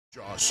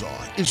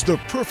JawSaw is the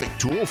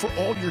perfect tool for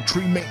all your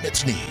tree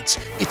maintenance needs.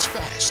 It's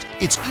fast,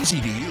 it's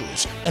easy to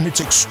use, and it's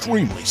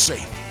extremely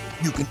safe.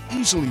 You can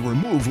easily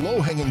remove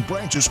low-hanging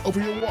branches over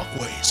your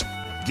walkways.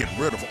 Get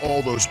rid of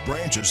all those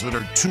branches that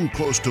are too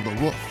close to the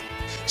roof.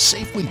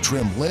 Safely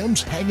trim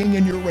limbs hanging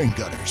in your rain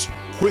gutters.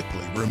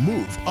 Quickly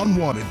remove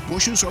unwanted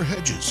bushes or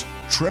hedges.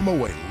 Trim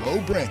away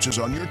low branches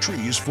on your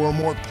trees for a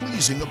more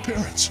pleasing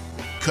appearance.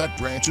 Cut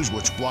branches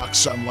which block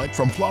sunlight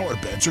from flower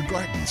beds or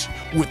gardens.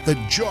 With the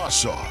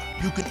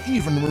JawSaw, you can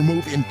even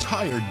remove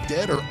entire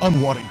dead or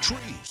unwanted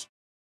trees.